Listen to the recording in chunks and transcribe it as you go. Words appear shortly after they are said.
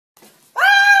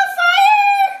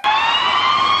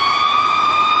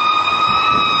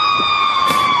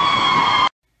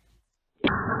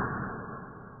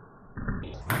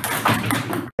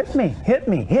Hit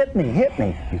me, hit me, hit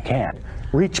me. You can't.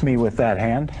 Reach me with that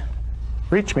hand.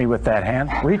 Reach me with that hand.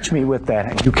 Reach me with that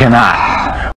hand. You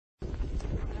cannot.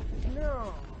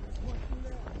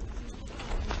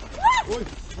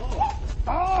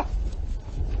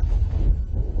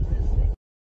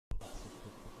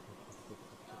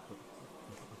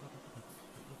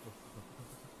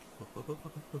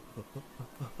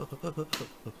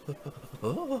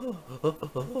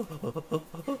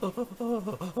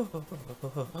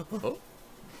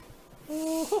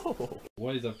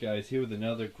 What is up, guys? Here with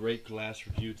another great glass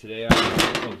review. Today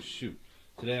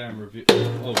I'm reviewing.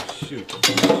 Oh shoot!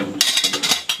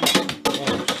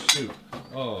 Oh shoot!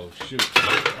 Oh shoot!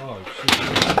 Oh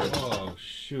shoot! Oh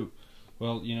shoot!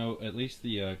 Well, you know, at least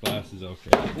the glass is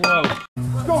okay. Whoa!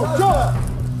 Go!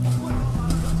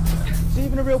 Is he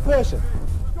even a real person?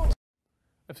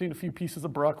 I've seen a few pieces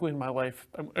of broccoli in my life.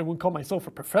 I wouldn't call myself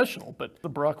a professional, but the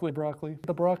broccoli,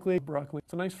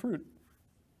 it's a nice fruit.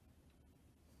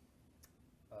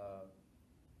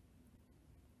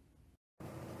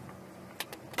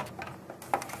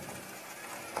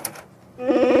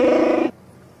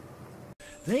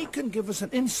 They can give us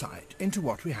an insight into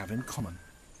what we have in common.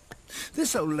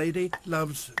 This old lady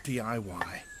loves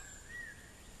DIY.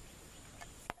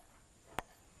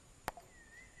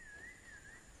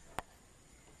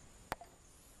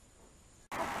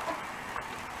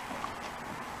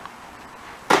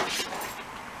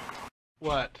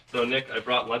 What? So, Nick, I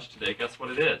brought lunch today. Guess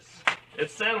what it is?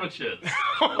 It's sandwiches.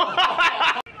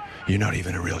 You're not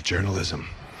even a real journalism.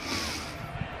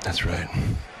 That's right.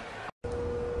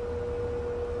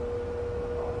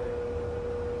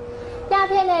鴉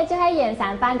片呢就喺鹽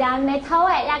城飯店咪偷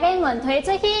嘅，也俾門推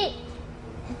出去。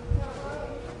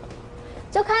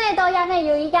就看得到鴉片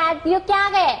有一家要加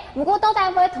嘅，不過到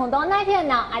底會同到那片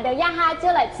呢，我就一下就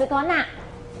嚟吃過啦。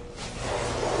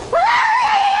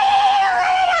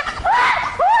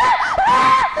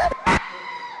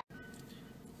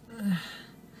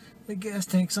The gas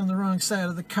tank's on the wrong side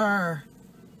of the car.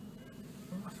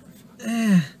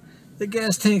 The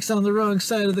gas tank's on the wrong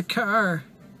side of the car.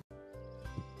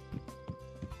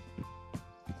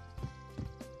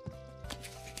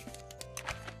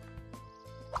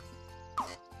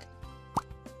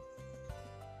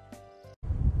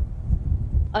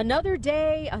 Another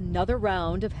day, another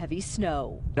round of heavy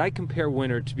snow. I compare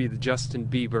winter to be the Justin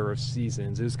Bieber of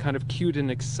seasons. It was kind of cute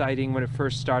and exciting when it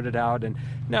first started out, and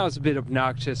now it's a bit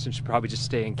obnoxious and should probably just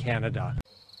stay in Canada.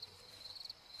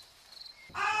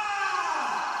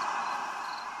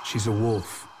 She's a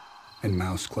wolf in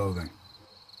mouse clothing.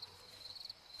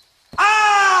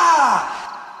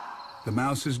 The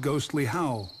mouse's ghostly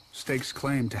howl stakes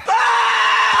claim to...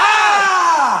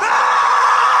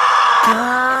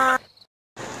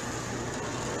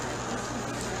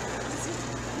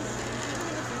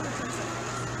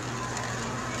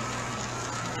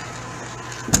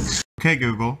 Okay,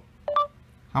 Google.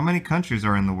 How many countries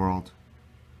are in the world?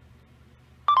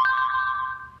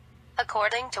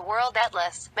 According to World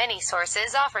Atlas, many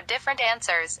sources offer different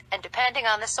answers, and depending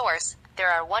on the source, there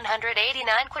are 189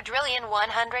 quadrillion,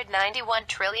 191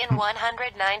 trillion,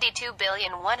 192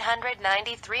 billion,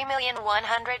 193 million,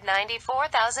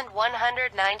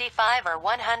 194,195 or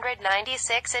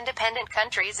 196 independent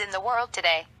countries in the world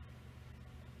today.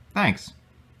 Thanks.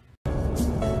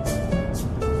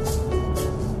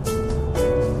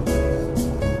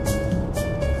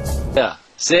 Yeah,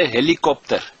 say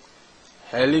helicopter.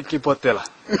 Helicopter.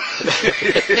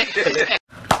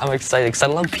 I'm excited because I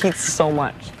love pizza so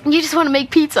much. You just want to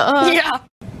make pizza, huh? Yeah.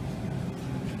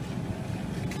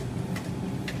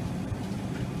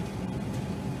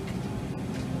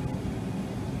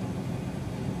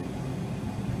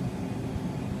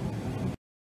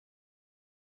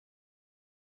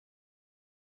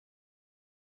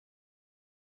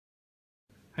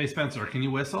 Hey Spencer, can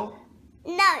you whistle?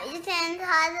 No, it's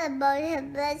impossible to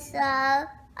whistle.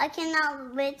 I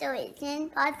cannot whistle. It's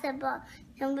impossible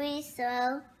to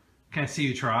whistle. Can I see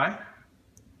you try?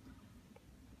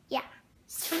 Yeah.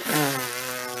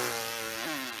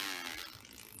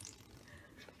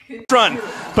 Run,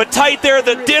 but tight there,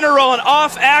 the dinner roll and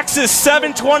off axis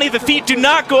 720. The feet do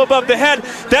not go above the head.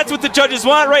 That's what the judges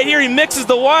want right here. He mixes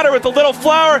the water with a little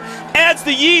flour, adds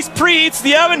the yeast, preheats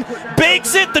the oven,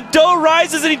 bakes it, the dough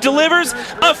rises, and he delivers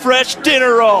a fresh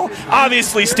dinner roll.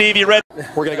 Obviously, Stevie Red.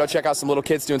 We're gonna go check out some little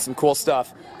kids doing some cool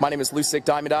stuff. My name is Lucic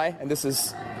Diamond Eye, and this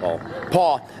is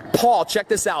Paul. Paul, check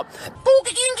this out.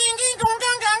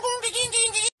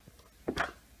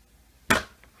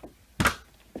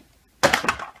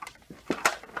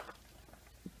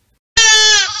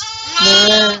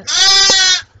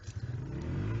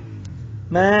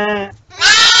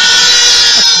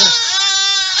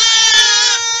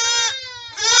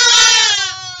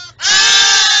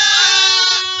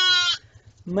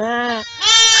 Ma.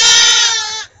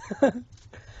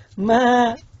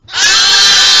 Ma.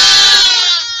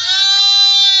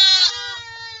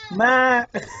 Ma.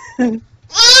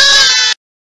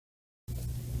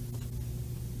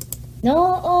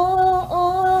 No,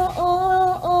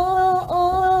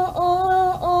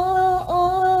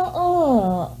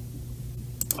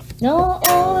 no,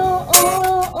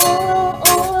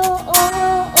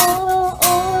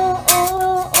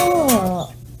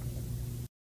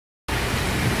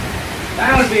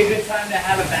 That would be a good time to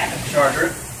have a backup charger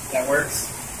that works.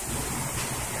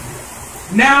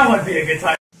 Now would be a good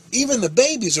time. Even the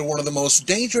babies are one of the most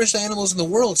dangerous animals in the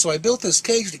world, so I built this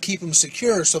cage to keep them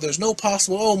secure so there's no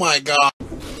possible... Oh my god!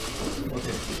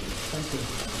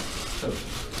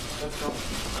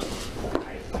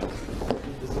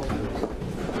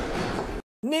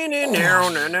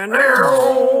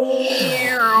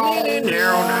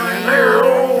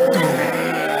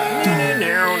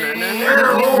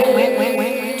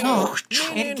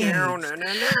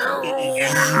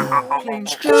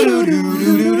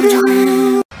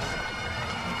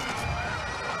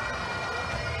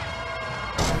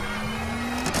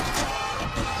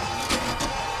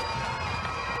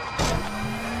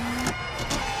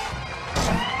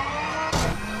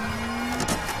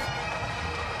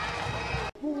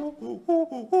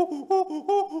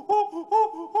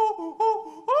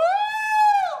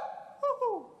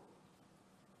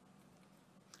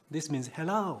 This means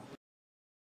hello.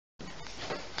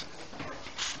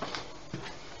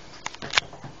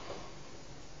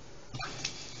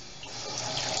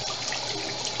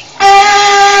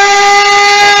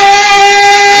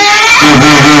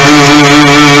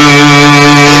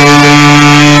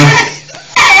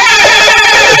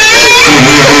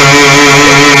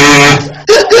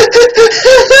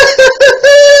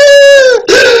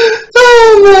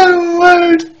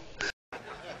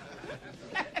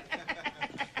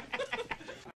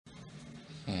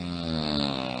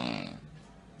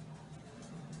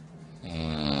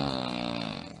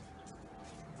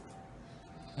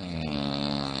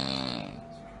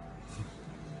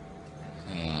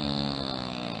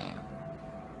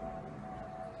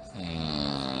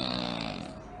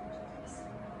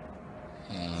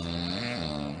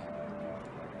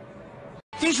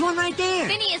 There's one right there.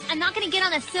 Phineas, I'm not going to get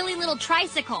on a silly little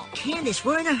tricycle. Candace,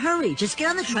 we're in a hurry. Just get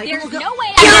on the tricycle. There's we'll go. no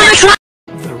way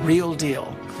I'm The real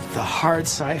deal. The hard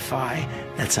sci-fi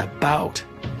that's about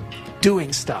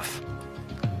doing stuff.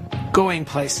 Going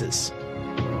places.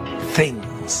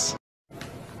 Things.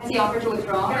 Has he offered to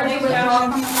withdraw? Can they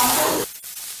withdraw from the process?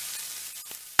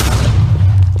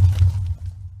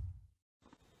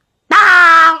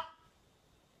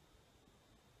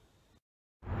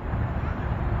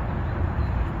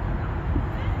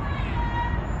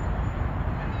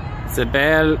 The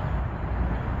bell,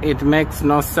 it makes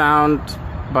no sound,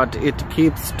 but it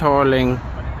keeps tolling.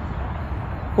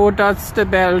 Who does the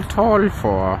bell toll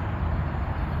for?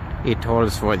 It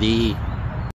tolls for thee.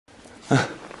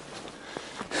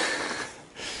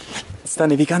 Sta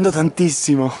nevicando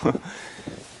tantissimo.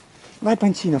 Vai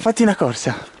Pancino, fatti una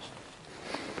corsa.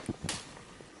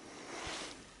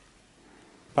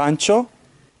 Pancho?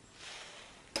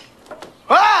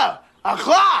 Ah! A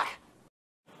clock!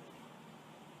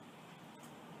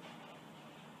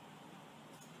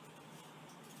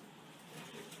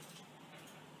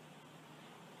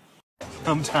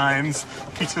 Sometimes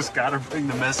you just gotta bring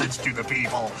the message to the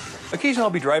people. Occasionally I'll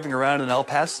be driving around and I'll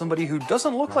pass somebody who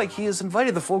doesn't look like he has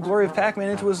invited the full glory of Pac-Man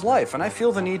into his life, and I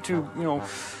feel the need to,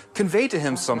 convey to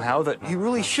him somehow that he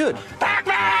really should.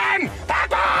 Pac-Man!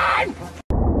 Pac-Man!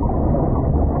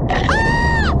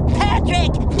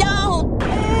 Patrick, no!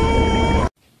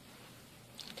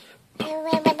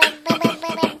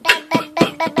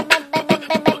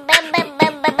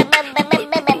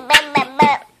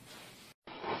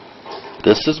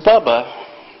 This is Bubba,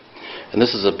 and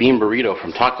this is a bean burrito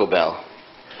from Taco Bell.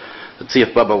 Let's see if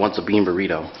Bubba wants a bean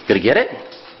burrito. Gonna get it?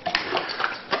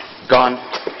 Gone.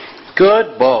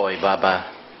 Good boy, Bubba.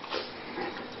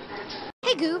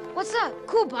 Hey, Goop, what's up?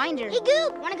 Cool binder. Hey,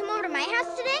 Goop, want to come over to my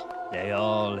house today? They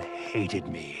all hated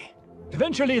me.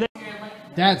 Eventually they...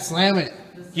 Dad, slam it.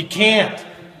 You can't.